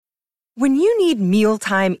When you need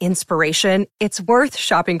mealtime inspiration, it's worth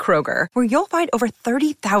shopping Kroger, where you'll find over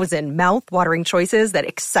 30,000 mouth-watering choices that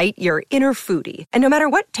excite your inner foodie. And no matter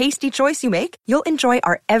what tasty choice you make, you'll enjoy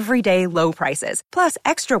our everyday low prices, plus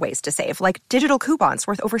extra ways to save, like digital coupons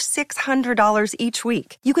worth over $600 each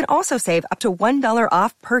week. You can also save up to $1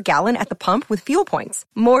 off per gallon at the pump with fuel points.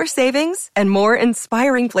 More savings and more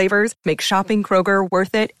inspiring flavors make shopping Kroger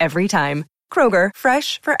worth it every time. Kroger,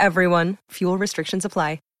 fresh for everyone. Fuel restrictions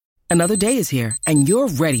apply. Another day is here, and you're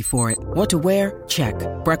ready for it. What to wear? Check.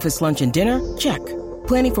 Breakfast, lunch, and dinner? Check.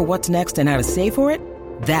 Planning for what's next and how to save for it?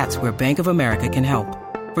 That's where Bank of America can help.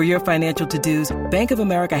 For your financial to-dos, Bank of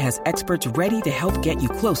America has experts ready to help get you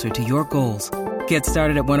closer to your goals. Get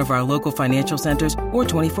started at one of our local financial centers or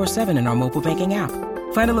 24/7 in our mobile banking app.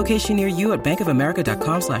 Find a location near you at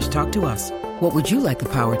bankofamerica.com/talktous. What would you like the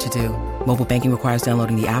power to do? Mobile banking requires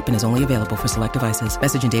downloading the app and is only available for select devices.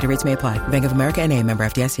 Message and data rates may apply. Bank of America N.A., member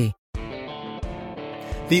FDIC.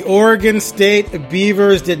 The Oregon State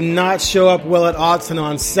Beavers did not show up well at Autzen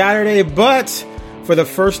on Saturday, but for the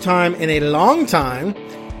first time in a long time,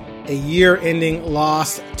 a year-ending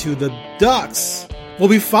loss to the Ducks will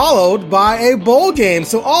be followed by a bowl game.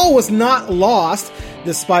 So all was not lost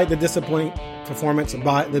despite the disappointing performance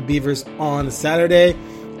by the Beavers on Saturday.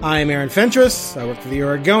 I am Aaron Fentress. I work for the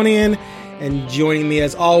Oregonian. And joining me,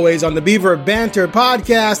 as always, on the Beaver Banter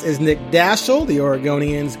podcast is Nick Daschel, the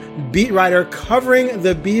Oregonian's beat writer covering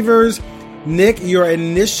the Beavers. Nick, your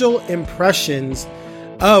initial impressions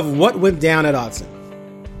of what went down at Autzen?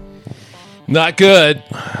 Not good.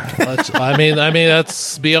 I mean,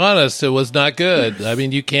 let's be honest. It was not good. I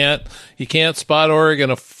mean, you can't spot Oregon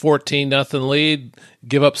a 14-0 lead,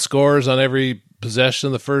 give up scores on every possession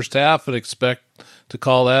in the first half, and expect to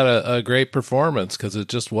call that a great performance, because it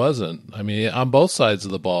just wasn't. I mean, on both sides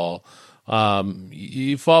of the ball,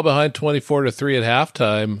 you fall behind 24-3 at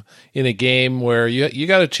halftime in a game where you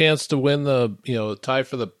got a chance to win the tie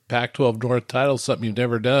for the Pac-12 North title, something you've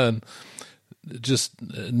never done. Just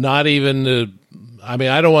not even. I mean,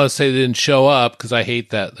 I don't want to say they didn't show up, because I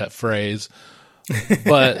hate that phrase.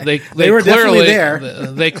 But they were clearly definitely there.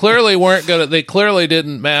 They clearly weren't gonna. They clearly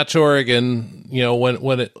didn't match Oregon.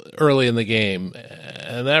 When it early in the game,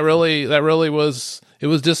 and that really was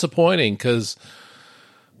disappointing, because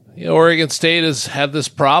Oregon State has had this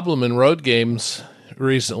problem in road games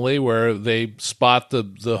recently where they spot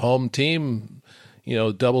the home team,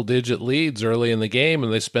 double-digit leads early in the game,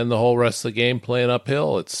 and they spend the whole rest of the game playing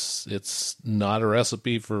uphill. It's not a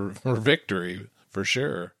recipe for victory, for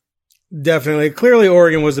sure. Definitely. Clearly,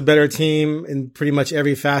 Oregon was a better team in pretty much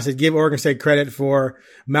every facet. Give Oregon State credit for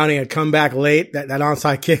mounting a comeback late. That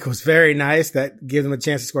onside kick was very nice. That gave them a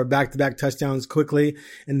chance to score back-to-back touchdowns quickly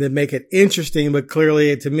and to make it interesting. But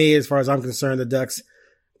clearly, to me, as far as I'm concerned, the Ducks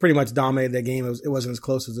pretty much dominated that game. It wasn't as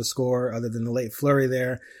close as the score other than the late flurry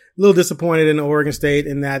there. A little disappointed in Oregon State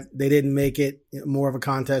in that they didn't make it more of a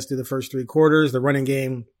contest through the first three quarters. The running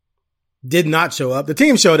game did not show up. The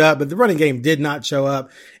team showed up, but the running game did not show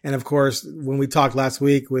up. And of course, when we talked last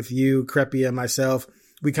week with you, Crepia, and myself,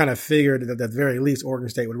 we kind of figured that at the very least Oregon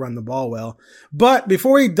State would run the ball well. But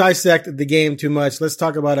before we dissect the game too much, let's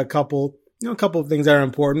talk about a couple of things that are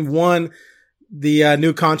important. One, the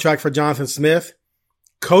new contract for Jonathan Smith.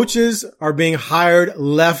 Coaches are being hired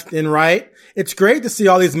left and right. It's great to see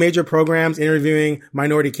all these major programs interviewing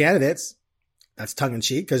minority candidates. That's tongue in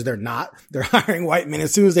cheek, because they're not. They're hiring white men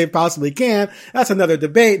as soon as they possibly can. That's another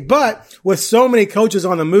debate. But with so many coaches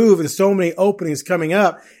on the move and so many openings coming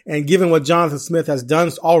up, and given what Jonathan Smith has done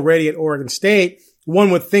already at Oregon State, one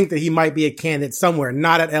would think that he might be a candidate somewhere,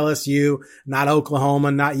 not at LSU, not Oklahoma,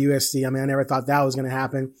 not USC. I mean, I never thought that was going to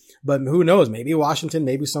happen, but who knows? Maybe Washington,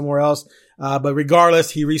 maybe somewhere else. But regardless,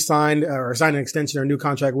 he signed an extension or a new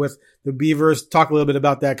contract with the Beavers. Talk a little bit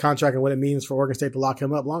about that contract and what it means for Oregon State to lock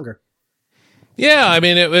him up longer. Yeah, I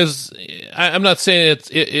mean, it was. I'm not saying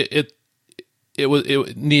it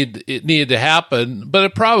needed to happen, but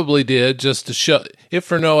it probably did, just to show, if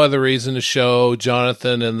for no other reason, to show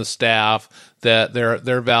Jonathan and the staff that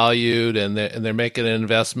they're valued and they're making an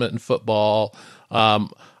investment in football. I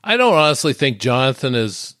don't honestly think Jonathan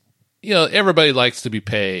is. Everybody likes to be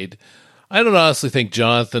paid. I don't honestly think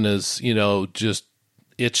Jonathan is, just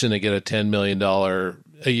itching to get a $10 million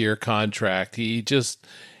a year contract. He just.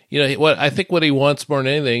 What he wants more than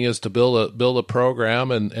anything is to build a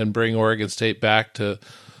program and bring Oregon State back to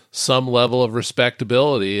some level of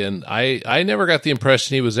respectability. And I never got the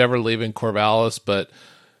impression he was ever leaving Corvallis, but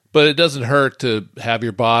it doesn't hurt to have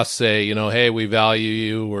your boss say, hey, we value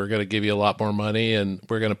you. We're going to give you a lot more money, and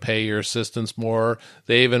we're going to pay your assistants more.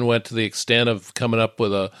 They even went to the extent of coming up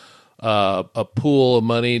with a a pool of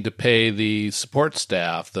money to pay the support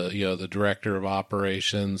staff, the director of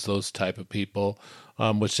operations, those type of people,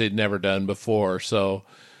 which they'd never done before. So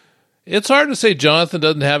it's hard to say Jonathan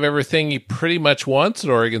doesn't have everything he pretty much wants at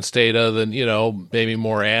Oregon State, other than, maybe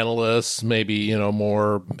more analysts, maybe,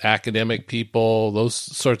 more academic people, those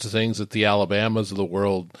sorts of things that the Alabamas of the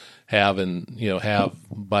world have have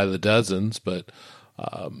by the dozens. But,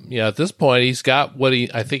 at this point, he's got what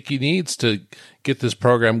I think he needs to get this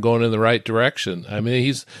program going in the right direction. I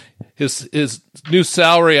mean, his new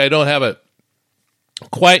salary, I don't have it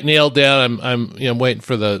quite nailed down. I'm waiting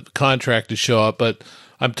for the contract to show up, but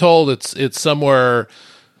I'm told it's somewhere.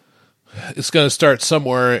 It's going to start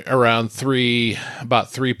somewhere around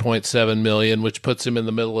about $3.7 million, which puts him in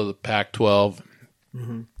the middle of the Pac-12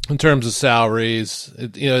 in terms of salaries.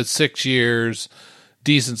 It's 6 years,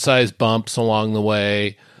 decent sized bumps along the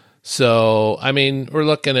way. So, I mean, we're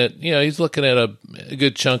looking at, he's looking at a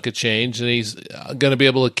good chunk of change, and he's going to be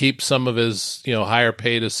able to keep some of his, higher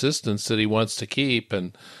paid assistants that he wants to keep.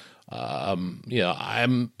 And,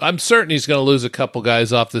 I'm certain he's going to lose a couple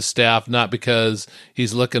guys off the staff, not because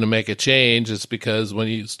he's looking to make a change. It's because when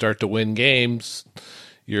you start to win games,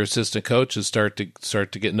 your assistant coaches start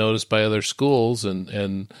to get noticed by other schools,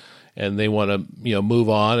 and they want to, move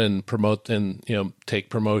on and promote and, take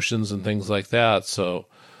promotions and things like that. So,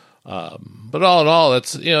 but all in all,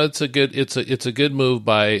 it's a good move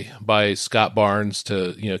by Scott Barnes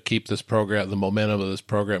to keep this program, the momentum of this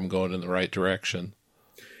program, going in the right direction.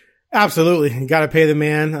 Absolutely, you got to pay the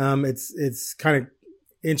man. It's kind of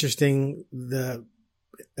interesting. The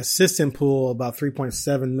assistant pool about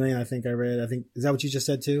 3.7 million. I think I read. Is that what you just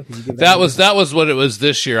said too? That was what it was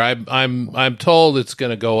this year. I'm told it's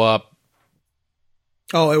going to go up.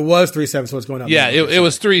 Oh, it was 3.7, so it's going up. Yeah, it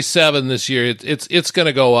was 3.7 this year. It's going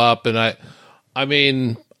to go up, and I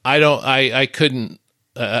couldn't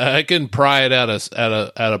pry it out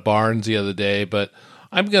of Barnes the other day, but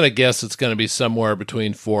I'm going to guess it's going to be somewhere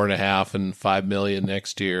between 4.5 and 5 million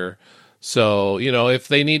next year. So if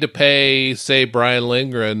they need to pay, say, Brian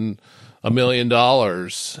Lindgren $1 million,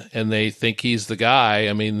 and they think he's the guy,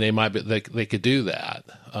 I mean, they could do that.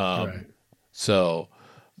 Right. So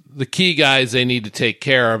the key guys they need to take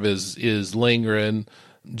care of is Lindgren,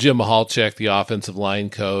 Jim Mahalchek, the offensive line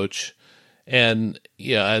coach, and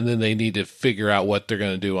then they need to figure out what they're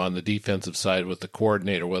going to do on the defensive side with the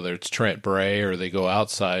coordinator, whether it's Trent Bray or they go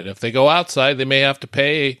outside. If they go outside, they may have to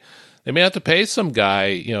pay some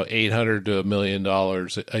guy, $800 to $1 million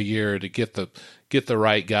a year to get the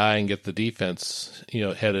right guy and get the defense,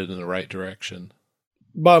 headed in the right direction.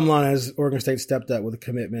 Bottom line is Oregon State stepped up with a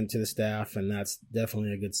commitment to the staff, and that's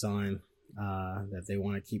definitely a good sign that they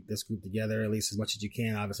want to keep this group together at least as much as you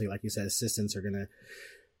can. Obviously, like you said, assistants are going to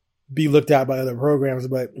be looked at by other programs,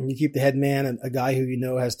 but you keep the head man, a guy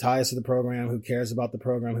who has ties to the program, who cares about the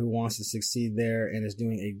program, who wants to succeed there, and is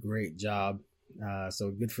doing a great job.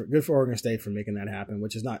 So good for Oregon State for making that happen,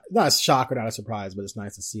 which is not a shock or not a surprise, but it's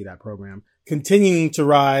nice to see that program continuing to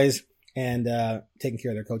rise and taking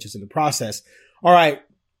care of their coaches in the process. All right.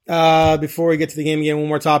 Before we get to the game again, one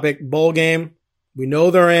more topic. Bowl game. We know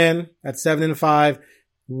they're in at 7-5.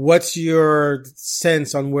 What's your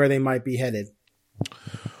sense on where they might be headed?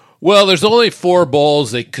 Well, there's only 4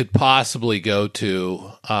 bowls they could possibly go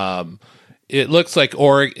to. It looks like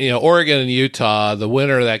Oregon and Utah, the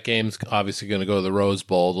winner of that game is obviously going to go to the Rose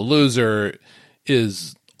Bowl. The loser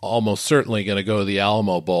is almost certainly going to go to the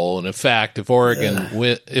Alamo Bowl. And in fact, if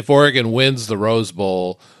Oregon wins the Rose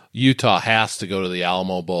Bowl, Utah has to go to the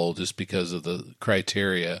Alamo Bowl just because of the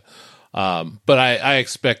criteria. But I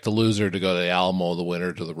expect the loser to go to the Alamo, the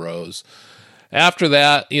winner to the Rose. After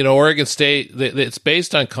that, Oregon State, it's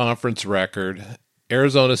based on conference record.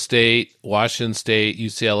 Arizona State, Washington State,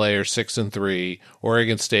 UCLA are 6-3.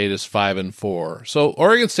 Oregon State is 5-4. So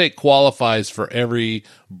Oregon State qualifies for every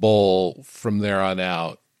bowl from there on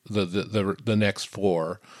out, the next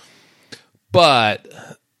 4. But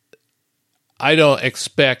I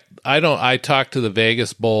talked to the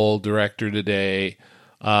Vegas Bowl director today.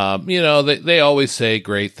 They always say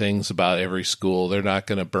great things about every school. They're not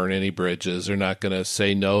going to burn any bridges. They're not going to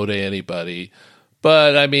say no to anybody.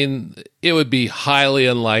 But, I mean, it would be highly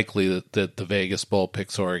unlikely that the Vegas Bowl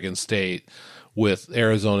picks Oregon State with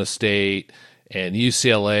Arizona State and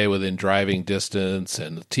UCLA within driving distance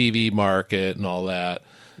and the TV market and all that.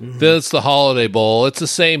 Mm-hmm. Then it's the Holiday Bowl. It's the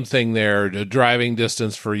same thing there, the driving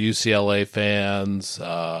distance for UCLA fans,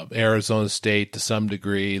 Arizona State to some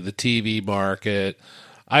degree, the TV market.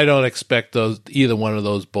 I don't expect either one of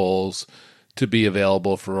those bowls to be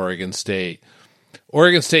available for Oregon State.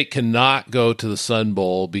 Oregon State cannot go to the Sun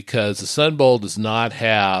Bowl because the Sun Bowl does not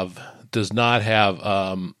have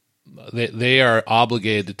They are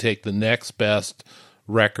obligated to take the next best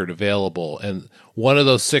record available, and one of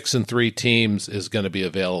those 6-3 teams is going to be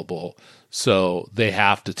available. So they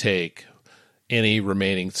have to take any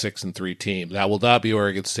remaining 6-3 team. That will not be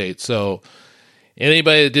Oregon State. So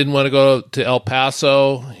anybody that didn't want to go to El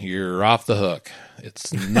Paso, you're off the hook.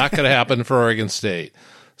 It's not going to happen for Oregon State.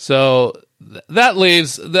 So that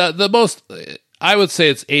leaves the most. I would say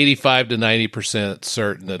it's 85 to 90%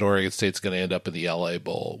 certain that Oregon State's going to end up in the LA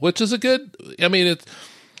Bowl, which is a good. I mean, it's.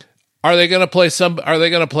 Are they going to play Are they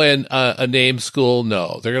going to play a name school?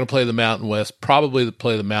 No, they're going to play the Mountain West. Probably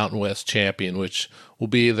play the Mountain West champion, which will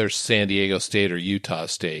be either San Diego State or Utah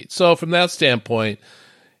State. So from that standpoint,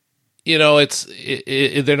 they're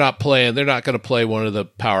not playing. They're not going to play one of the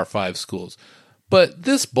Power 5 schools. But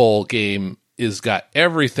this bowl game has got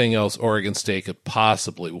everything else Oregon State could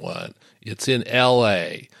possibly want. It's in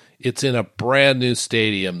LA. It's in a brand new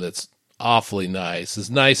stadium that's awfully nice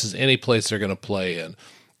as any place they're going to play in.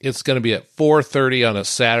 It's going to be at 4:30 on a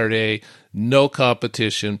Saturday, no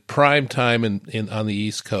competition, prime time on the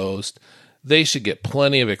East Coast. They should get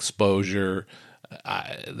plenty of exposure.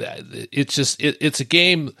 It's a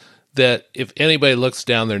game that if anybody looks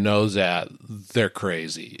down their nose at, they're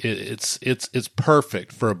crazy. It's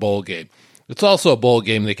perfect for a bowl game. It's also a bowl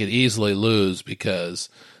game they could easily lose because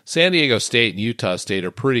San Diego State and Utah State are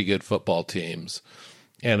pretty good football teams.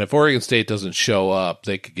 And if Oregon State doesn't show up,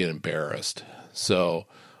 they could get embarrassed. So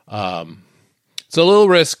it's a little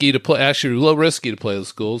risky to play. Actually, a little risky to play the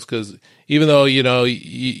schools because even though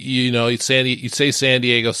you say San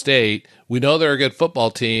Diego State, we know they're a good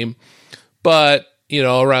football team, but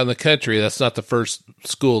around the country, that's not the first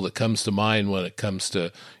school that comes to mind when it comes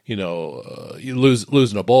to you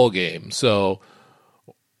losing a bowl game. So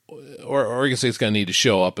Oregon State's going to need to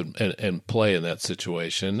show up and play in that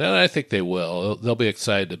situation, and I think they will. They'll be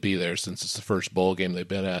excited to be there since it's the first bowl game they've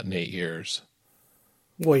been at in 8 years.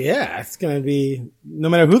 Well, yeah, it's going to be, no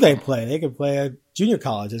matter who they play, they could play a junior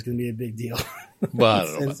college. It's going to be a big deal. Well, I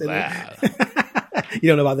don't know about that. You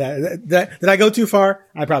don't know about that. Did I go too far?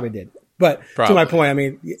 I probably did. But to my point, I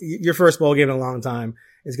mean, your first bowl game in a long time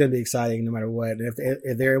is going to be exciting no matter what. And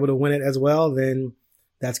if they're able to win it as well, then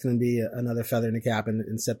that's going to be another feather in the cap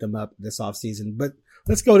and set them up this offseason. But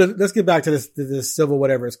let's get back to this civil,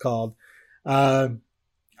 whatever it's called. I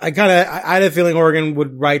had a feeling Oregon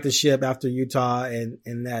would right the ship after Utah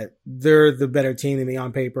and that they're the better team than me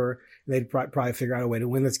on paper. They'd probably figure out a way to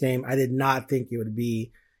win this game. I did not think it would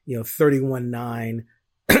be, 31-9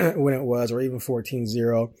 when it was, or even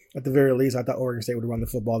 14-0. At the very least, I thought Oregon State would run the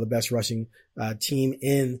football, the best rushing team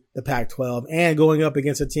in the Pac-12, and going up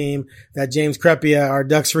against a team that James Crepea, our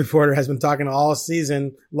Ducks reporter, has been talking all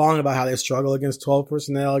season long about how they struggle against 12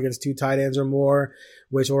 personnel, against 2 tight ends or more,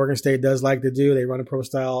 which Oregon State does like to do. They run a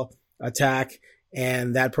pro-style attack,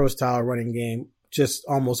 and that pro-style running game just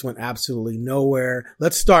almost went absolutely nowhere.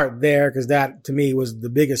 Let's start there because that, to me, was the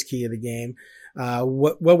biggest key of the game.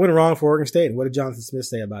 What went wrong for Oregon State? What did Jonathan Smith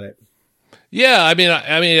say about it? Yeah,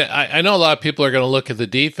 I know a lot of people are going to look at the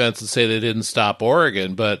defense and say they didn't stop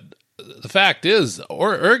Oregon, but the fact is,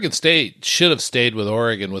 Oregon State should have stayed with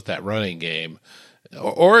Oregon with that running game.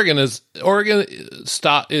 Oregon is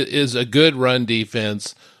a good run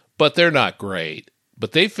defense, but they're not great.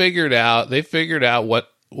 But they figured out what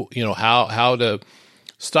how to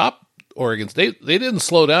stop Oregon State. They didn't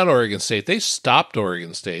slow down Oregon State. They stopped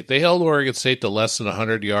Oregon State. They held Oregon State to less than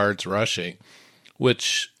 100 yards rushing,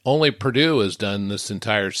 which only Purdue has done this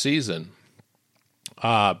entire season.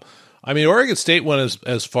 Oregon State went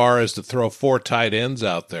as far as to throw 4 tight ends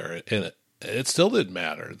out there, and it still didn't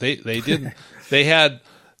matter. They didn't.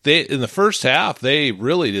 They in the first half they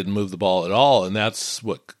really didn't move the ball at all, and that's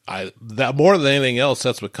more than anything else.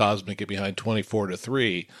 That's what caused them to get behind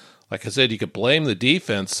 24-3. Like I said, you could blame the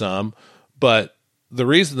defense some, but the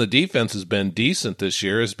reason the defense has been decent this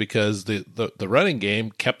year is because the running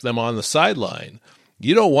game kept them on the sideline.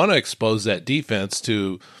 You don't want to expose that defense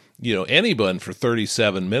to anyone for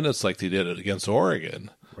 37 minutes like they did it against Oregon.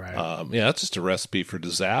 Right. That's just a recipe for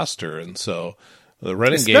disaster. And so the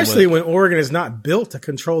running especially game, when Oregon is not built to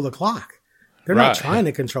control the clock. They're not trying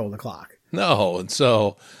to control the clock. No, and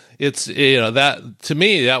so it's that to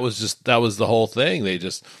me that was the whole thing.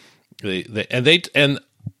 And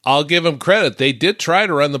I'll give them credit. They did try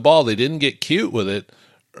to run the ball. They didn't get cute with it.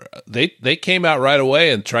 They came out right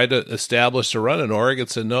away and tried to establish a run, and Oregon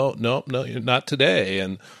said, no, not today.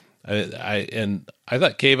 And I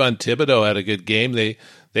thought Kayvon Thibodeau had a good game. They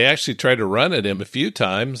actually tried to run at him a few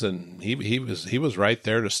times, and he was right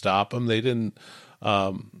there to stop him. They didn't,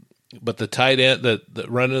 but the tight end, the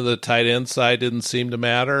running to the tight end side didn't seem to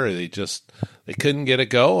matter. They couldn't get it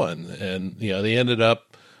going, and they ended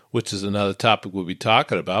up which is another topic we'll be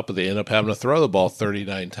talking about, but they end up having to throw the ball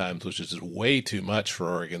 39 times, which is way too much for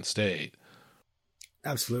Oregon State.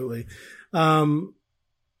 Absolutely. The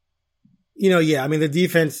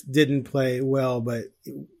defense didn't play well, but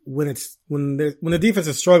when the defense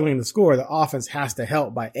is struggling to score, the offense has to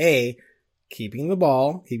help by A, keeping the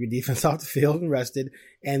ball, keep your defense off the field and rested,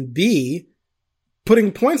 and B,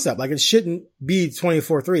 putting points up. Like, it shouldn't be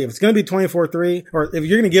 24-3. If it's going to be 24-3, or if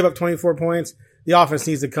you're going to give up 24 points, the offense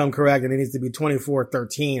needs to come correct, and it needs to be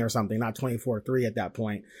 24-13 or something, not 24-3 at that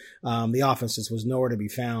point. The offense just was nowhere to be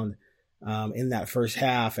found in that first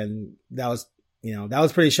half, and that was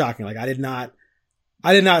pretty shocking. Like, I did not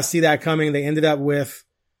see that coming. They ended up with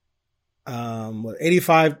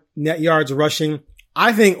 85 net yards rushing.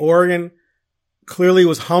 I think Oregon clearly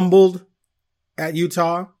was humbled at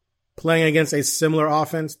Utah, playing against a similar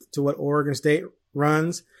offense to what Oregon State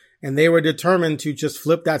runs. And they were determined to just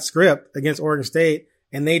flip that script against Oregon State,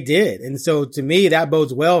 and they did. And so to me, that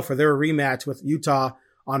bodes well for their rematch with Utah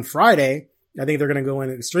on Friday. I think they're going to go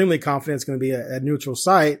in extremely confident. It's going to be a neutral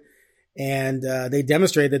site. And they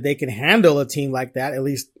demonstrated that they can handle a team like that, at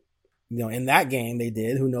least, in that game they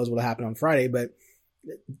did. Who knows what will happen on Friday. But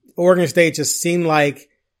Oregon State just seemed like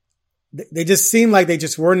they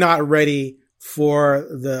just were not ready for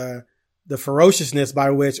the ferociousness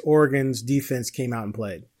by which Oregon's defense came out and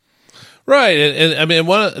played. Right. And I mean,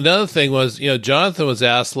 another thing was, Jonathan was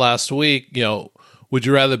asked last week, would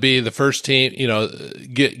you rather be the first team,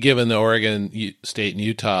 given the Oregon State and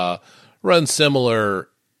Utah run similar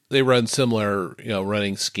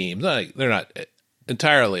running schemes. They're not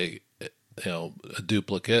entirely, a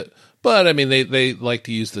duplicate, but I mean, they like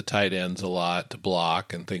to use the tight ends a lot to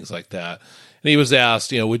block and things like that. And he was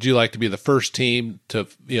asked, would you like to be the first team to,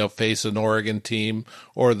 face an Oregon team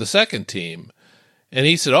or the second team? And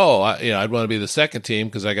he said, I'd want to be the second team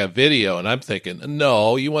because I got video. And I'm thinking,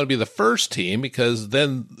 no, you want to be the first team because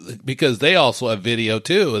they also have video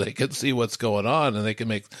too. They can see what's going on and they can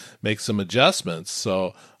make some adjustments.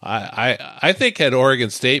 So I think had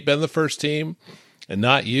Oregon State been the first team and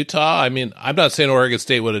not Utah, I mean, I'm not saying Oregon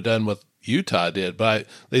State would have done what Utah did, but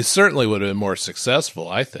they certainly would have been more successful,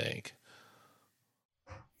 I think.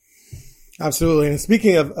 Absolutely. And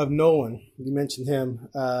speaking of Nolan, you mentioned him.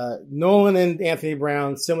 Nolan and Anthony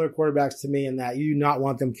Brown, similar quarterbacks to me in that you do not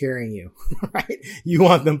want them carrying you, right? You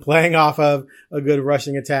want them playing off of a good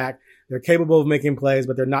rushing attack. They're capable of making plays,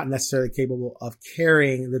 but they're not necessarily capable of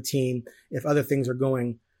carrying the team if other things are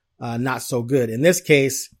going not so good. In this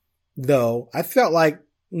case, though, I felt like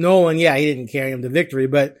Nolan, he didn't carry him to victory,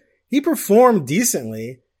 but he performed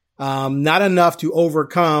decently, not enough to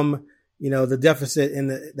overcome the deficit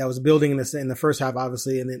that was building in the first half,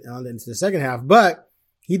 obviously, and then on into the second half. But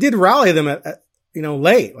he did rally them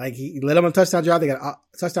late. Like, he led them on a touchdown drive. They got a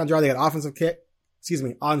touchdown drive. They got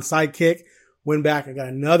onside kick, went back and got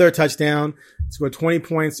another touchdown, scored 20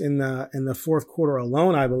 points in the fourth quarter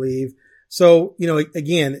alone, I believe. So,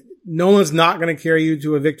 again, Nolan's not going to carry you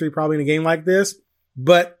to a victory probably in a game like this,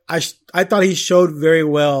 but I thought he showed very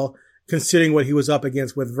well considering what he was up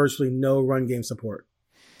against with virtually no run game support.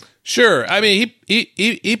 Sure. I mean,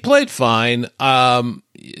 he played fine. A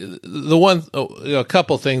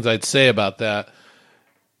couple things I'd say about that.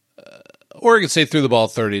 Oregon State threw the ball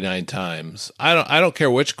 39 times. I don't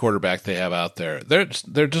care which quarterback they have out there.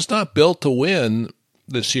 They're just not built to win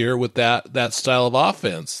this year with that style of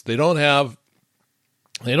offense. They don't have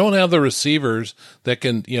the receivers that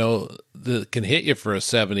can hit you for a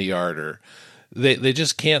 70-yarder. They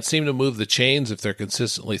just can't seem to move the chains if they're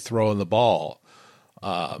consistently throwing the ball.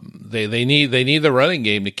 They need the running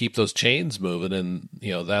game to keep those chains moving, and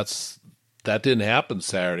that didn't happen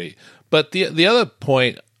Saturday. But the other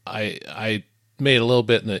point I made a little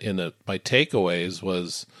bit in my takeaways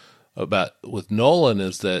was about with Nolan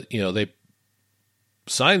is that they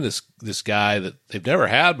signed this guy that they've never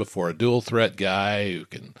had before, a dual threat guy who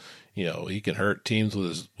can he can hurt teams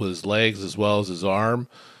with his legs as well as his arm.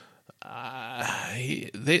 They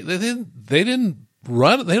didn't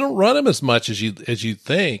run. They don't run him as much as you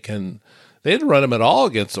think, and they didn't run him at all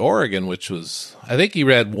against Oregon, which was, I think he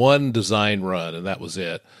had one design run, and that was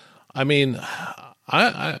it. I mean,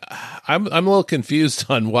 I'm a little confused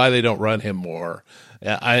on why they don't run him more.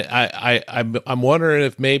 I'm wondering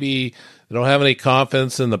if maybe they don't have any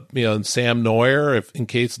confidence in in Sam Neuer, if in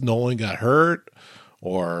case Nolan got hurt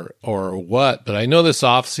or what. But I know this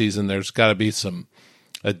offseason there's got to be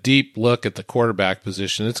a deep look at the quarterback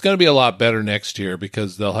position. It's going to be a lot better next year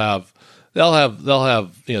because they'll have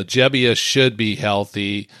Jebbia should be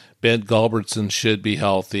healthy. Ben Gulbertson should be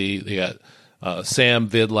healthy. They got Sam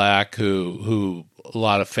Vidlak, who a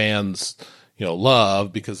lot of fans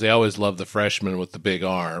love, because they always love the freshman with the big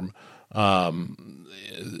arm. And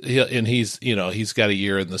he's got a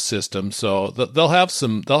year in the system, so they'll have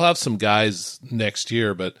some guys next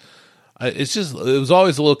year. But it was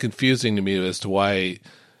always a little confusing to me as to why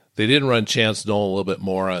they didn't run Chance Nolan a little bit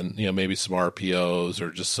more on maybe some RPOs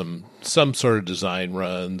or just some sort of design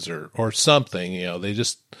runs or something. They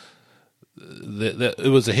just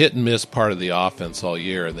it was a hit and miss part of the offense all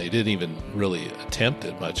year, and they didn't even really attempt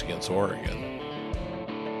it much against Oregon.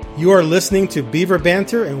 You are listening to Beaver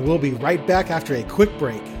Banter, and we'll be right back after a quick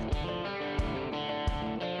break.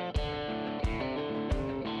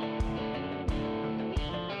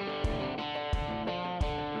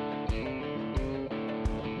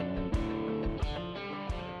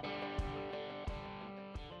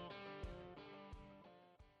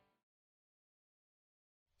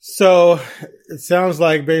 So it sounds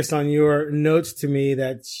like, based on your notes to me,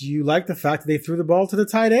 that you like the fact that they threw the ball to the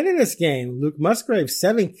tight end in this game. Luke Musgrave,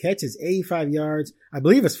 7 catches, 85 yards. I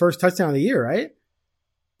believe his first touchdown of the year, right?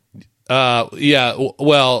 Yeah.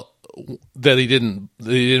 Well, that he didn't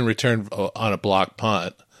return on a block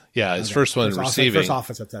punt. Yeah, his first one receiving. First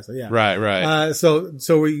offensive touchdown, yeah. Right. So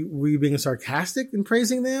were you being sarcastic in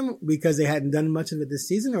praising them because they hadn't done much of it this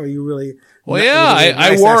season, or are you really? Well, yeah,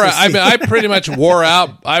 I pretty much wore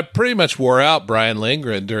out Brian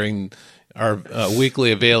Lindgren during our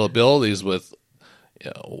weekly availabilities with,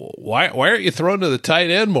 why aren't you throwing to the tight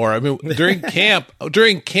end more? I mean, during camp,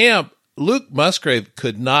 Luke Musgrave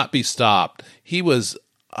could not be stopped. He was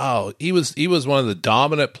one of the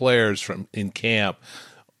dominant players in camp.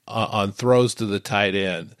 On throws to the tight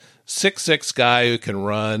end. 6'6" guy who can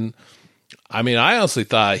run. I mean, I honestly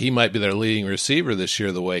thought he might be their leading receiver this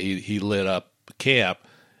year, the way he lit up camp.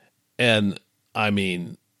 And I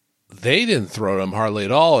mean, they didn't throw to him hardly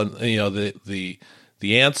at all. And the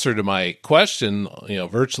answer to my question,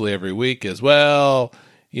 virtually every week is, well,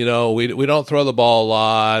 we don't throw the ball a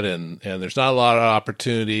lot, and there's not a lot of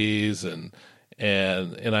opportunities, and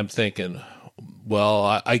I'm thinking,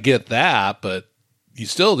 well, I get that, but you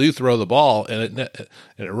still do throw the ball, and it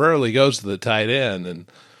rarely goes to the tight end.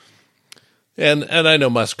 And I know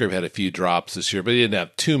Musgrave had a few drops this year, but he didn't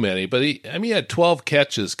have too many. But he had 12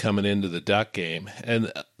 catches coming into the Duck game, and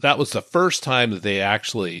that was the first time that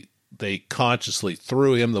they consciously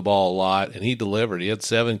threw him the ball a lot, and he delivered. He had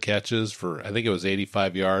 7 catches for, I think it was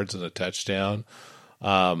 85 yards and a touchdown.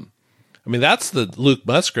 That's the Luke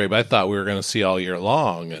Musgrave I thought we were going to see all year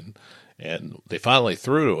long, and they finally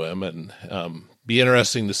threw to him, and be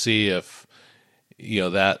interesting to see if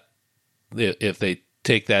if they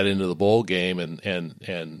take that into the bowl game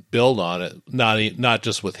and build on it, not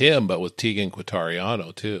just with him, but with Tegan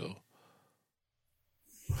Quatariano too.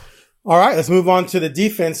 All right, let's move on to the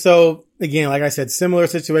defense. So again, like I said, similar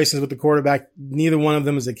situations with the quarterback. Neither one of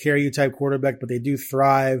them is a carry you type quarterback, but they do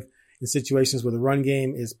thrive in situations where the run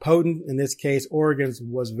game is potent. In this case, Oregon's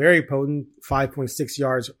was very potent, 5.6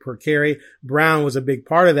 yards per carry. Brown was a big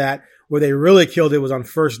part of that. Where they really killed it was on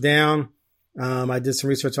first down. I did some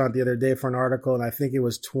research on it the other day for an article, and I think it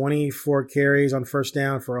was 24 carries on first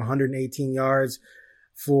down for 118 yards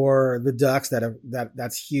for the Ducks.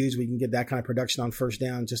 That's huge. We can get that kind of production on first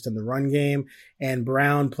down just in the run game. And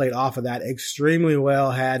Brown played off of that extremely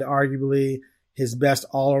well, had arguably his best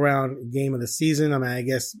all-around game of the season. I mean, I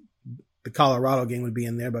guess the Colorado game would be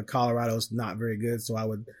in there, but Colorado's not very good, so I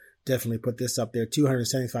would definitely put this up there.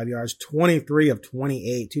 275 yards, 23 of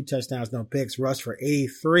 28, 2 touchdowns, no picks, rushed for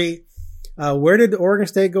 83. Where did Oregon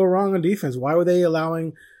State go wrong on defense? Why were they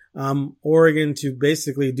allowing Oregon to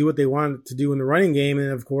basically do what they wanted to do in the running game?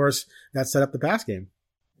 And of course, that set up the pass game.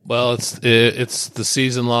 Well, it's the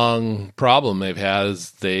season-long problem they've had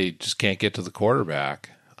is they just can't get to the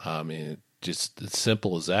quarterback. I mean, it's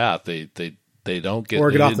simple as that. They don't get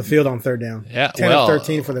or get off the field on third down. Yeah, 10 of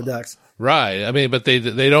 13 for the Ducks. Right. I mean, but they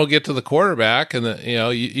don't get to the quarterback, and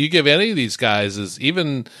you give any of these guys is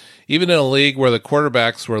even in a league where the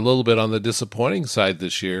quarterbacks were a little bit on the disappointing side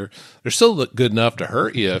this year, they're still good enough to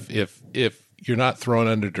hurt you if you're not thrown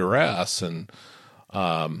under duress. And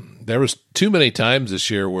there was too many times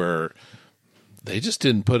this year where they just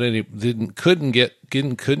couldn't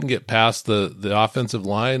get past the offensive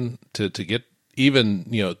line to get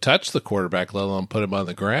even touch the quarterback, let alone put him on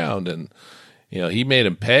the ground. And he made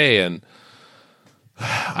him pay. And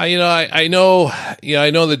I know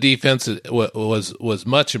the defense was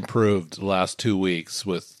much improved the last 2 weeks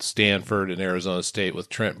with Stanford and Arizona State with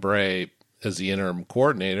Trent Bray as the interim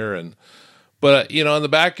coordinator. But in the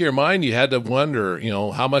back of your mind, you had to wonder,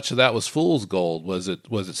 how much of that was fool's gold? Was it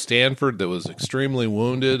Stanford that was extremely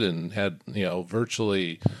wounded and had,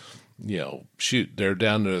 virtually, they're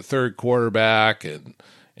down to the third quarterback, and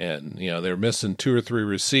and they're missing 2 or 3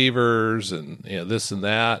 receivers, and this and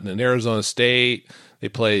that. And in Arizona State, they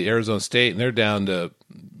play Arizona State, and they're down to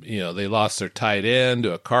they lost their tight end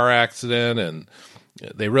to a car accident, and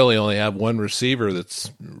they really only have one receiver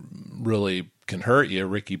that's really can hurt you,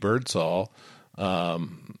 Ricky Birdsall.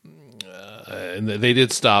 And they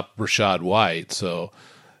did stop Rashad White. So,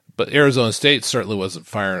 but Arizona State certainly wasn't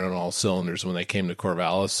firing on all cylinders when they came to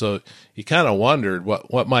Corvallis. So you kind of wondered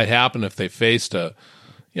what might happen if they faced a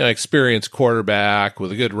experienced quarterback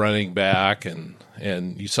with a good running back, and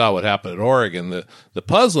you saw what happened at Oregon. The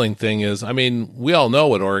puzzling thing is, I mean, we all know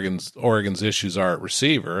what Oregon's issues are at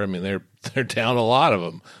receiver. I mean, they're down a lot of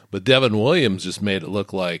them, but Devin Williams just made it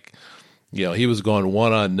look like he was going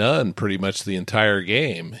one on none pretty much the entire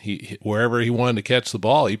game. He wherever he wanted to catch the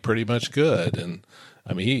ball, he pretty much could. And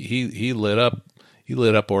I mean, he lit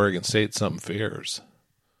up Oregon State something fierce.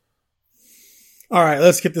 All right,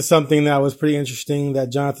 let's get to something that was pretty interesting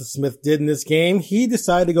that Jonathan Smith did in this game. He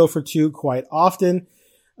decided to go for 2 quite often.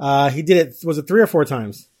 He did it, was it 3 or 4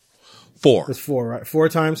 times? 4. It was 4, right? 4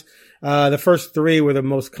 times. The first 3 were the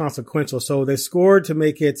most consequential. So they scored to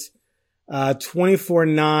make it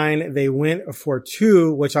 24-9. They went for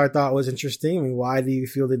 2, which I thought was interesting. I mean, why do you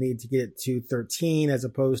feel the need to get it to 13 as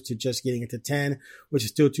opposed to just getting it to 10, which is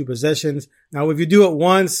still 2 possessions? Now, if you do it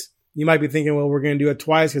once, you might be thinking, well, we're going to do it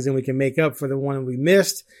twice because then we can make up for the one we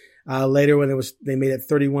missed. Later when they made it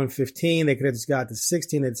 31-15, they could have just got to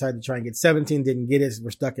 16. They decided to try and get 17, didn't get it. So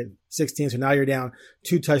we're stuck at 16. So now you're down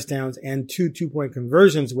 2 touchdowns and 2 2-point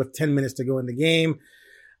conversions with 10 minutes to go in the game.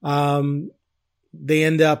 They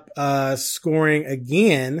end up, scoring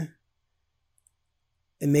again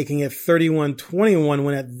and making it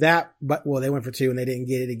 31-21 when they went for 2 and they didn't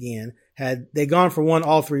get it again. Had they gone for 1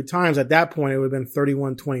 all 3 times, at that point, it would have been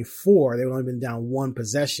 31-24. They would only been down 1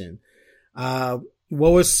 possession. What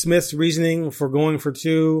was Smith's reasoning for going for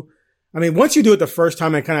 2? I mean, once you do it the first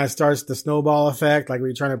time, it kind of starts the snowball effect, like when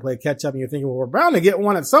you're trying to play catch up and you're thinking, well, we're bound to get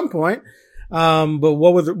 1 at some point. But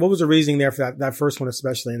what was the reasoning there for that first one,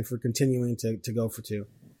 especially, and for continuing to go for 2?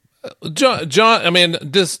 John, I mean,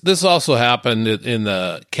 this also happened in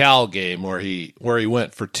the Cal game where he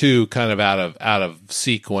went for 2 kind of out of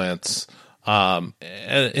sequence. And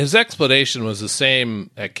his explanation was the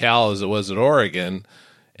same at Cal as it was at Oregon.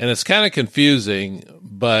 And it's kind of confusing,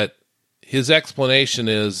 but his explanation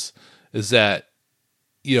is that,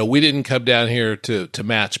 we didn't come down here to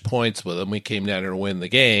match points with him. We came down here to win the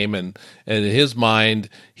game. And in his mind,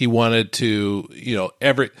 he wanted to,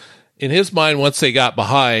 in his mind, once they got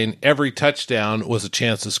behind, every touchdown was a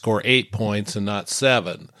chance to score 8 points and not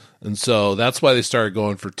 7. And so that's why they started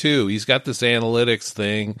going for 2. He's got this analytics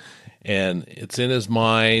thing, and it's in his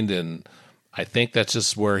mind, and I think that's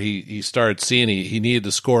just where he started seeing he needed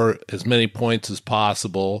to score as many points as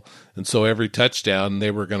possible, and so every touchdown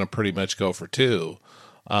they were going to pretty much go for 2.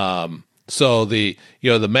 So the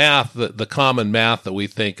math, the common math that we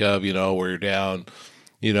think of, where you're down,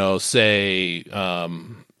 say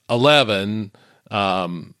 11,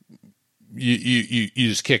 you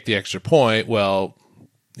just kick the extra point. Well,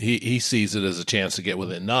 he sees it as a chance to get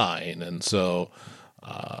within 9, and so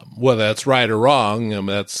whether that's right or wrong, I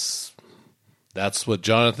mean, that's what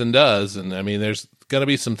Jonathan does. And I mean, there's going to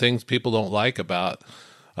be some things people don't like about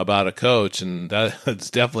a coach, and that's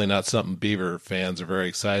definitely not something Beaver fans are very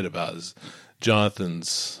excited about. Is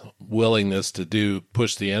Jonathan's willingness to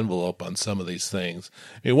push the envelope on some of these things.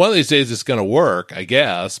 I mean, one of these days it's going to work, I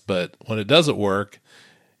guess, but when it doesn't work,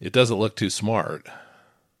 it doesn't look too smart.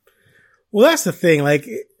 Well, that's the thing. Like,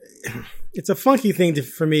 it's a funky thing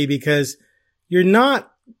for me because you're not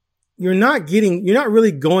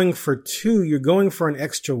really going for 2. You're going for an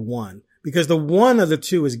extra 1 because the 1 of the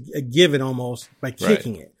 2 is a given almost by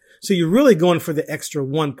kicking it. So you're really going for the extra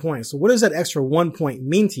 1 point. So what does that extra 1 point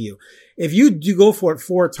mean to you? If you do go for it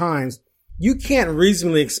 4 times, you can't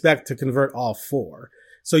reasonably expect to convert all 4.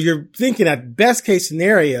 So you're thinking that best case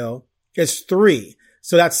scenario is 3.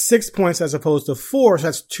 So that's 6 points as opposed to 4. So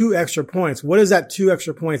that's 2 extra points. What does that 2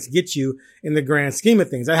 extra points get you in the grand scheme of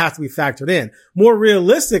things? That has to be factored in. More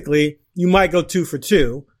realistically, you might go 2 for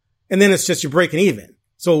 2 and then it's just you're breaking even.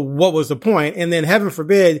 So what was the point? And then heaven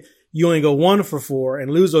forbid you only go 1 for 4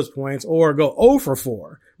 and lose those points, or go 0 for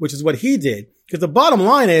 4, which is what he did. Because the bottom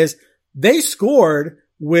line is they scored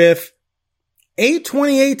with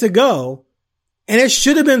 8:28 to go, and it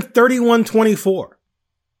should have been 31-24.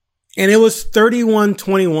 And it was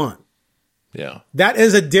 31-21. Yeah. That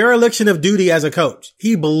is a dereliction of duty as a coach.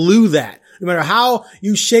 He blew that. No matter how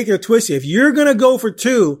you shake or twist it, if you're going to go for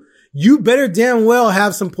 2, you better damn well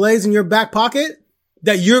have some plays in your back pocket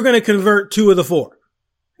that you're going to convert 2 of the 4.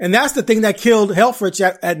 And that's the thing that killed Helfrich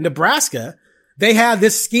at Nebraska. they had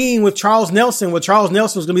this scheme with Charles Nelson, where Charles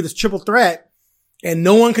Nelson was going to be this triple threat and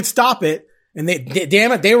no one could stop it. And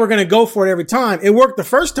they were going to go for it every time. It worked the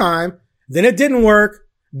first time. Then it didn't work.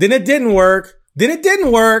 Then it didn't work. Then it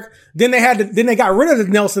didn't work. Then they got rid of the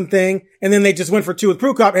Nelson thing. And then they just went for 2 with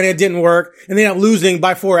Prukop and it didn't work. And they ended up losing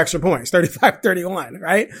by 4 extra points, 35-31,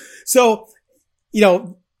 right? So,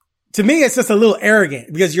 to me, it's just a little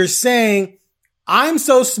arrogant because you're saying, I'm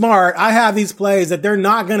so smart. I have these plays that they're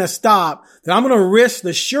not going to stop, that I'm going to risk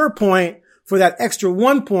the sure point for that extra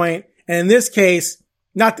 1 point. And in this case,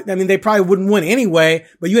 they probably wouldn't win anyway,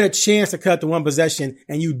 but you had a chance to cut the 1 possession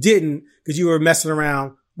and you didn't because you were messing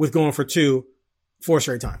around with going for 2 4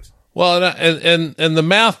 straight times. Well, and the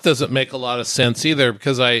math doesn't make a lot of sense either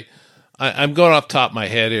because I'm going off the top of my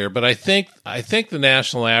head here, but I think the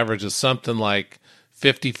national average is something like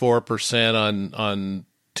 54% on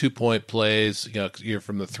 2-point plays, you're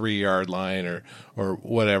from the 3-yard line or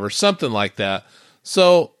whatever, something like that.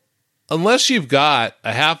 So unless you've got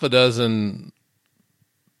a half a dozen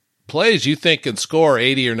plays you think can score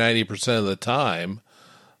 80 or 90% of the time,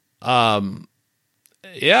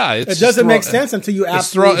 it doesn't make sense until you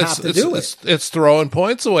absolutely have to do it. It's throwing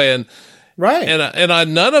points away, and right, and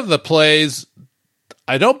on none of the plays,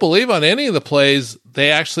 I don't believe on any of the plays they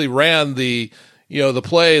actually ran the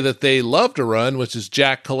play that they love to run, which is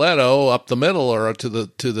Jack Coletto up the middle or to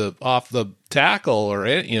the off the tackle or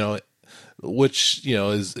which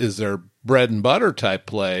is their bread and butter type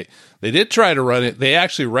play. They did try to run it. They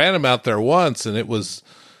actually ran him out there once, and it was.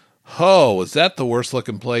 Oh, was that the worst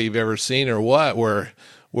looking play you've ever seen or what? Where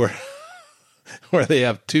they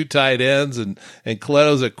have 2 tight ends and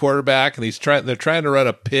Coletto's at quarterback and they're trying to run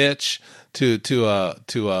a pitch to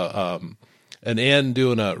an end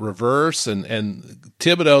doing a reverse and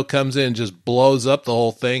Thibodeau comes in and just blows up the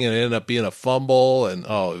whole thing and it ended up being a fumble and it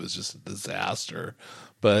was just a disaster.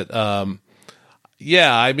 But I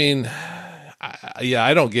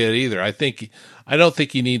don't get it either. I don't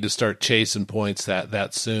think you need to start chasing points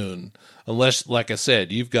that soon, unless, like I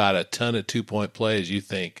said, you've got a ton of 2-point plays you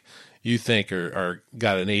think are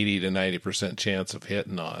got an 80 to 90% chance of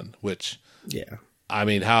hitting on. Which,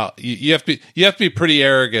 how you have to be pretty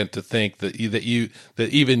arrogant to think that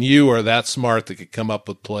even you are that smart that could come up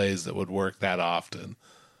with plays that would work that often.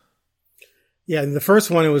 Yeah, the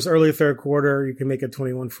first one, it was early third quarter. You can make it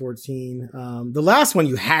 21-14. The last one,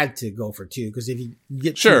 you had to go for 2 because if you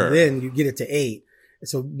get 2 then you get it to 8.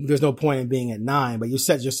 So there's no point in being at 9, but you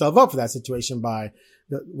set yourself up for that situation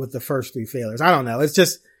with the first 3 failures. I don't know. It's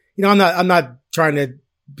just, I'm not trying to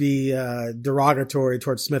be derogatory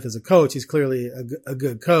towards Smith as a coach. He's clearly a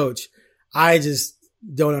good coach. I just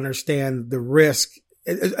don't understand the risk.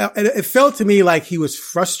 It felt to me like he was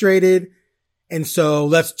frustrated. And so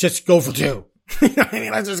let's just go for 2.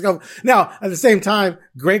 Let's just go. Now, at the same time,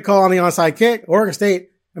 great call on the onside kick. Oregon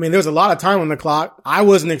State, there was a lot of time on the clock. I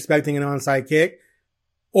wasn't expecting an onside kick.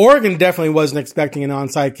 Oregon definitely wasn't expecting an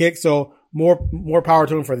onside kick. So more power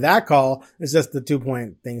to him for that call. It's just the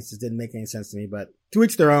 2-point things just didn't make any sense to me, but to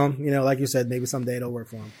each their own. Like you said, maybe someday it'll work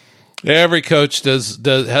for him. Every coach has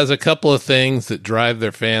a couple of things that drive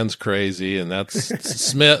their fans crazy, and that's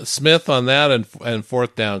Smith on that and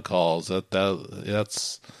 4th down calls.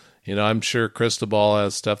 That's I'm sure Cristobal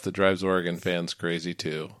has stuff that drives Oregon fans crazy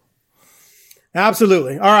too.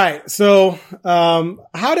 Absolutely. All right. So,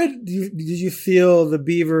 how did you feel the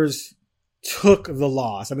Beavers took the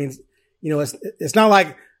loss? It's not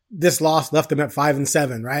like this loss left them at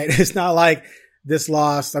 5-7, right? It's not like this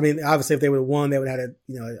loss. Obviously if they would have won, they would have had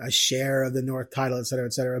a share of the North title, et cetera,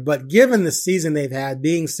 et cetera. But given the season they've had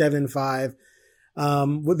being 7-5,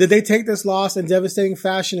 did they take this loss in devastating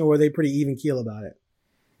fashion or were they pretty even keel about it?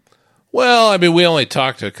 Well, we only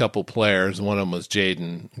talked to a couple players. One of them was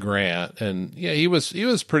Jaden Grant, and he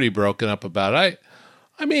was pretty broken up about it.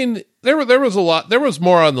 There was a lot. There was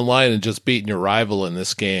more on the line than just beating your rival in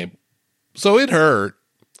this game, so it hurt.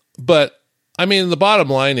 But the bottom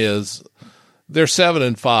line is they're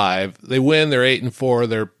 7-5. They win. They're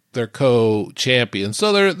 8-4. They're co-champions.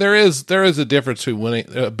 So there is a difference between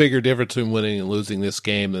winning, a bigger difference between winning and losing this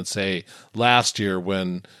game than say last year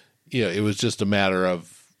when it was just a matter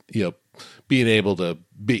of being able to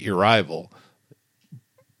beat your rival.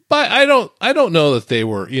 But I don't know that they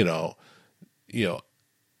were,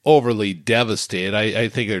 overly devastated. I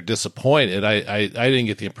think they're disappointed. I didn't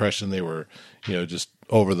get the impression they were, just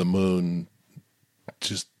over the moon,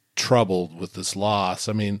 just troubled with this loss.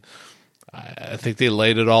 I think they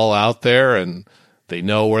laid it all out there and they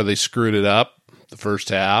know where they screwed it up the first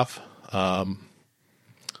half. They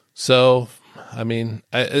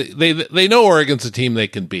know Oregon's a team they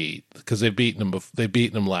can beat because they've beaten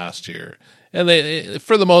them last year, and they,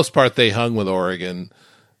 for the most part, they hung with Oregon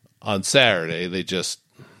on Saturday. They just,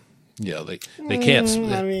 they can't.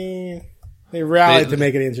 I mean, they rallied to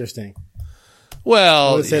make it interesting.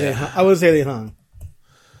 Well, I would say they hung.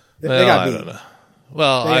 They got beat. I don't know.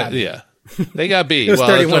 Well, they got beat. It was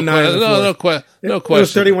 31-9 no question. It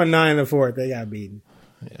was 31-9 in the fourth. They got beaten.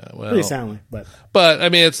 Yeah, well, pretty soundly, but I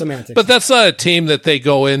mean, it's semantics. But that's not a team that they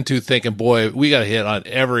go into thinking, "Boy, we got to hit on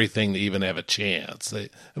everything to even have a chance."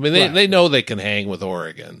 They know they can hang with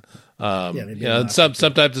Oregon. And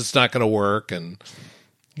sometimes it's not going to work, and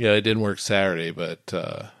it didn't work Saturday, but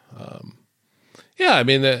I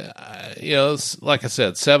mean, like I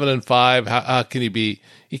said, 7-5. How can you be?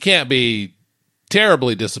 You can't be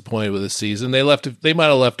terribly disappointed with this season. They might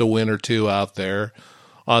have left a win or two out there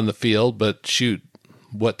on the field, but shoot.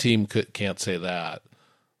 What team can't say that?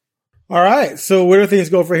 All right. So where do things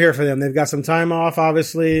go for them? They've got some time off,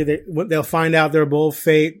 obviously. They'll find out their bowl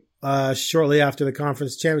fate shortly after the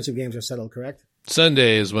conference championship games are settled, correct?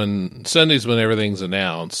 Sunday's when everything's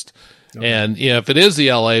announced. Okay. And if it is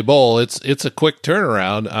the LA Bowl, it's a quick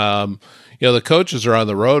turnaround. The coaches are on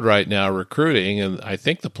the road right now recruiting, and I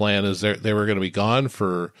think the plan is they were going to be gone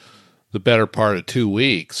for the better part of 2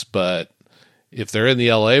 weeks, but if they're in the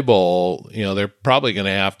LA Bowl, they're probably going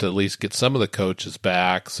to have to at least get some of the coaches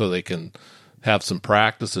back so they can have some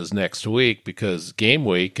practices next week, because game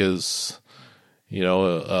week is,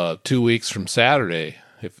 2 weeks from Saturday.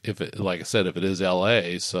 If it, like I said, if it is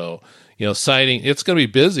LA, so signing, it's going to be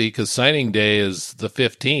busy because signing day is the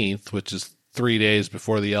 15th, which is 3 days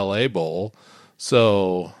before the LA Bowl.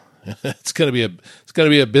 So it's going to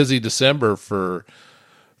be a busy December for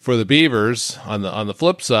the Beavers. On the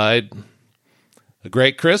flip side, a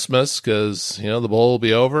great Christmas because, the bowl will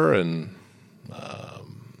be over and,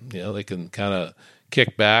 they can kind of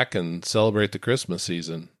kick back and celebrate the Christmas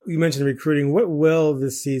season. You mentioned recruiting. What will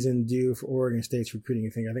this season do for Oregon State's recruiting,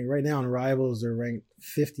 you think? I think right now in Rivals, they're ranked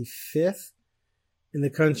 55th in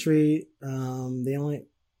the country. They only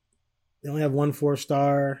have 1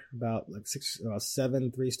 4-star, about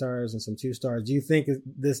 7 3-stars, and some 2-stars. Do you think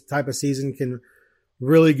this type of season can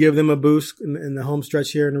really give them a boost in the home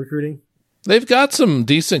stretch here in recruiting? They've got some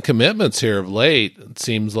decent commitments here of late, it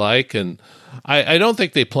seems like, and I don't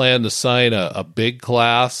think they plan to sign a big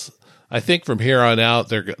class. I think from here on out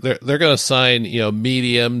they're going to sign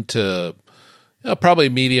medium to probably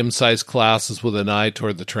medium-sized classes with an eye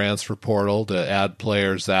toward the transfer portal to add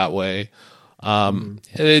players that way.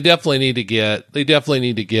 They definitely need to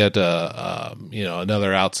get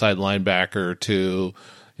another outside linebacker or two.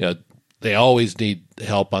 They always need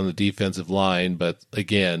help on the defensive line, but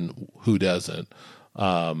again, who doesn't?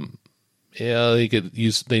 They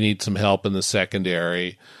need some help in the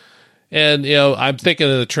secondary. And, I'm thinking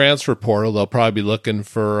in the transfer portal, they'll probably be looking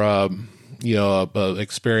for, a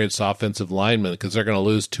experienced offensive lineman because they're going to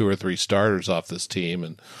lose 2 or 3 starters off this team.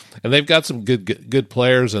 And they've got some good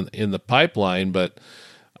players in the pipeline, but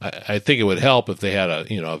I think it would help if they had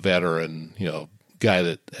a veteran, guy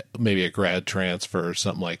that maybe a grad transfer or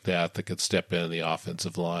something like that could step in the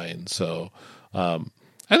offensive line. So I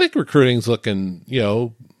think recruiting's looking,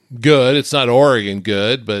 good. It's not Oregon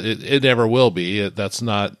good, but it never will be. That's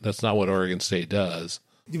not what Oregon State does.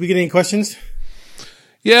 Did we get any questions?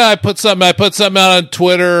 Yeah, I put something out on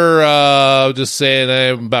Twitter, just saying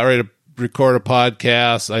I'm about ready to record a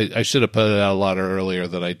podcast. I should have put it out a lot earlier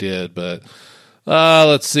than I did, but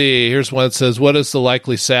let's see. Here's one that says, what is the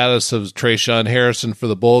likely status of Trayshawn Harrison for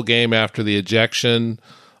the bowl game after the ejection?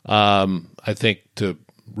 I think to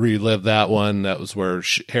relive that one, that was where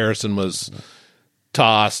Harrison was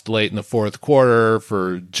tossed late in the fourth quarter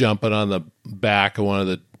for jumping on the back of one of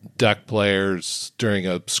the Duck players during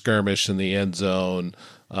a skirmish in the end zone.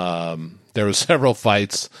 There were several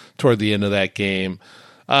fights toward the end of that game.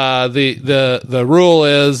 The rule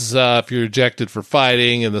is if you're ejected for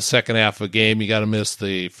fighting in the second half of a game, you got to miss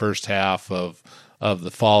the first half of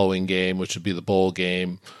the following game, which would be the bowl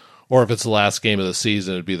game. Or if it's the last game of the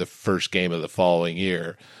season, it'd be the first game of the following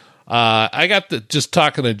year. I got just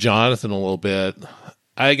talking to Jonathan a little bit,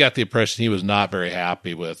 I got the impression he was not very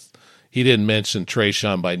happy with. He didn't mention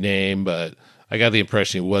Trayshawn by name, but I got the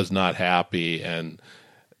impression he was not happy, and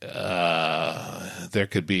there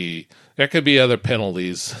could be other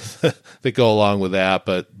penalties that go along with that,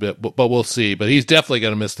 but we'll see. But he's definitely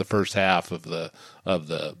going to miss the first half of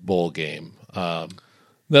the bowl game.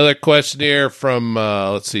 Another question here from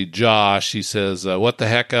Josh. He says, "What the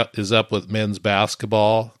heck is up with men's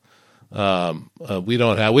basketball?" We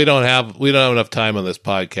don't have enough time on this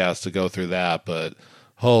podcast to go through that, but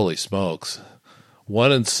holy smokes,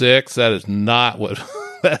 1-6. That is not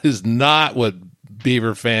what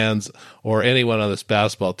Beaver fans or anyone on this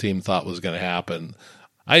basketball team thought was going to happen.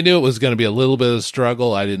 I knew it was going to be a little bit of a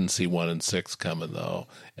struggle. I didn't see 1-6 coming, though.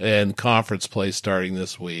 And conference play starting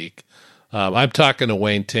this week. I'm talking to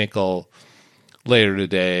Wayne Tinkle later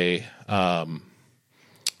today to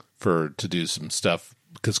do some stuff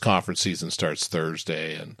because conference season starts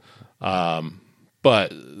Thursday.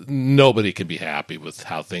 But nobody can be happy with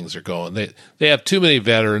how things are going. They have too many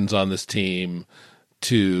veterans on this team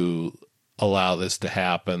to allow this to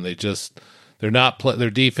happen. They're not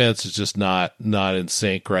their defense is just not in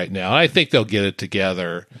sync right now. I think they'll get it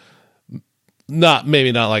together.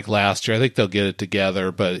 Maybe not like last year. I think they'll get it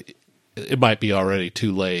together, but it might be already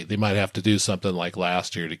too late. They might have to do something like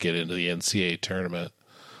last year to get into the NCAA tournament.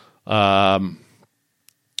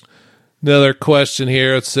 Another question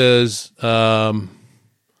here. It says, this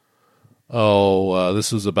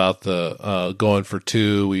was about the going for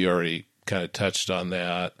two. We already kind of touched on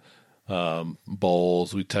that.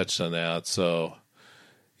 Bowls, we touched on that. So,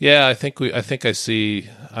 yeah, I think I see.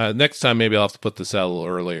 Next time, maybe I'll have to put this out a little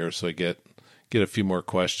earlier so I get a few more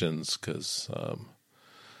questions because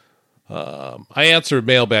I answer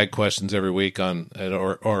mailbag questions every week at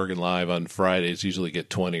Oregon Live on Fridays. Usually get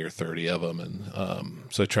 20 or 30 of them, and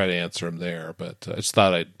so I try to answer them there. But I just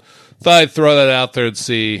thought I'd throw that out there and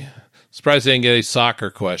see. Surprised I didn't get any soccer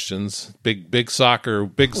questions. Big soccer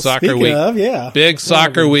week. Big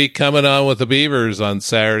soccer week coming on with the Beavers on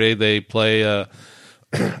Saturday. They play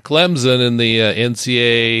Clemson in the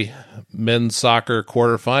NCAA men's soccer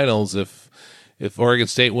quarterfinals. If Oregon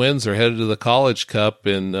State wins, they're headed to the College Cup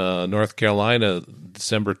in North Carolina,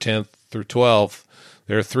 December 10th through 12th.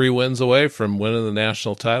 They're 3 wins away from winning the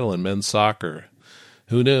national title in men's soccer.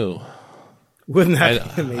 Who knew? Wouldn't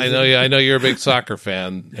that be amazing? I know you're a big soccer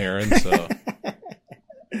fan, Aaron. So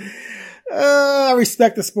I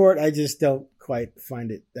respect the sport. I just don't quite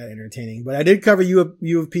find it that entertaining. But I did cover U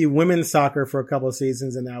of P women's soccer for a couple of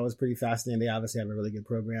seasons, and that was pretty fascinating. They obviously have a really good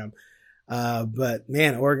program. But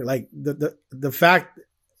man, Oregon, like the fact,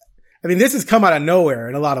 I mean, this has come out of nowhere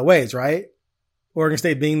in a lot of ways, right? Oregon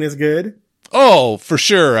State being this good. Oh, for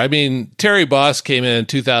sure. I mean, Terry Boss came in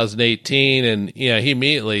 2018 and, he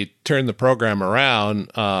immediately turned the program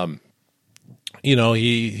around.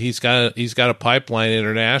 He's got a pipeline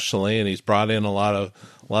internationally and he's brought in a lot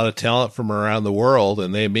of talent from around the world,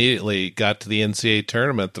 and they immediately got to the NCAA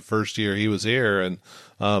tournament the first year he was here. And,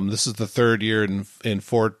 this is the third year in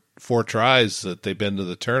four tries that they've been to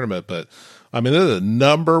the tournament. But I mean, they're the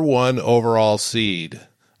number 1 overall seed.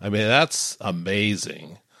 I mean, that's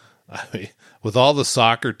amazing. I mean, with all the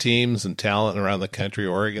soccer teams and talent around the country,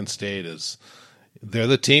 Oregon State they're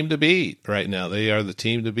the team to beat right now. They are the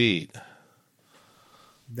team to beat.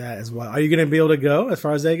 That is why. Are you going to be able to go as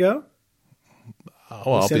far as they go?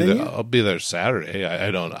 Oh, I'll be there Saturday.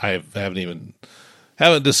 I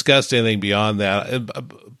haven't discussed anything beyond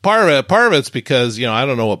that. Part of it's because, I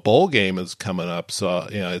don't know what bowl game is coming up. So,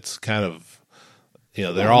 it's kind of,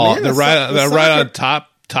 they're right on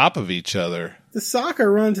top of each other. The soccer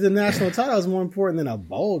run to the national title is more important than a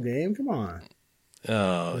bowl game. Come on.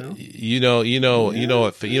 You know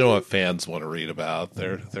what fans want to read about.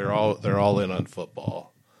 They're all in on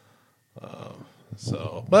football.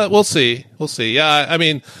 But we'll see. Yeah, I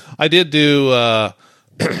mean, I did do live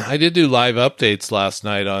updates last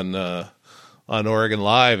night on Oregon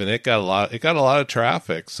Live, and it got a lot of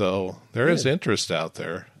traffic. So there is interest out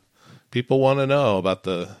there. People want to know about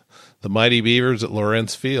the mighty Beavers at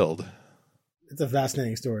Lawrence Field. It's a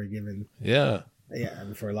fascinating story, given. Yeah,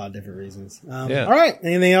 for a lot of different reasons. All right.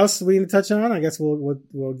 Anything else we need to touch on? I guess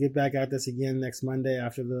we'll get back at this again next Monday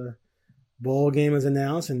after the bowl game is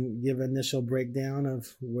announced and give an initial breakdown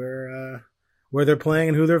of where they're playing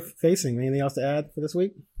and who they're facing. Anything else to add for this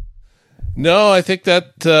week? No, I think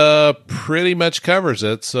that pretty much covers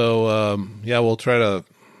it. So we'll try to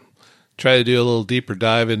do a little deeper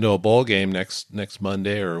dive into a bowl game next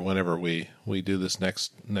Monday or whenever we do this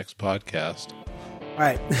next podcast. All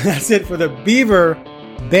right, that's it for the Beaver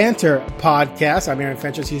Banter podcast. I'm Aaron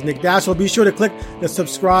Fentress. He's Nick Dashwell. Be sure to click the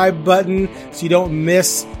subscribe button so you don't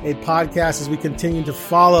miss a podcast as we continue to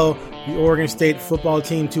follow the Oregon State football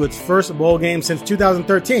team to its first bowl game since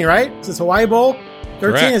 2013, right? Since Hawaii Bowl 13,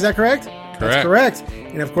 correct. Is that correct? That's correct.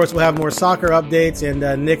 And of course, we'll have more soccer updates,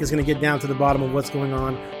 and Nick is going to get down to the bottom of what's going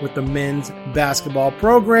on with the men's basketball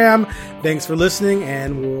program. Thanks for listening,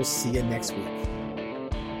 and we'll see you next week.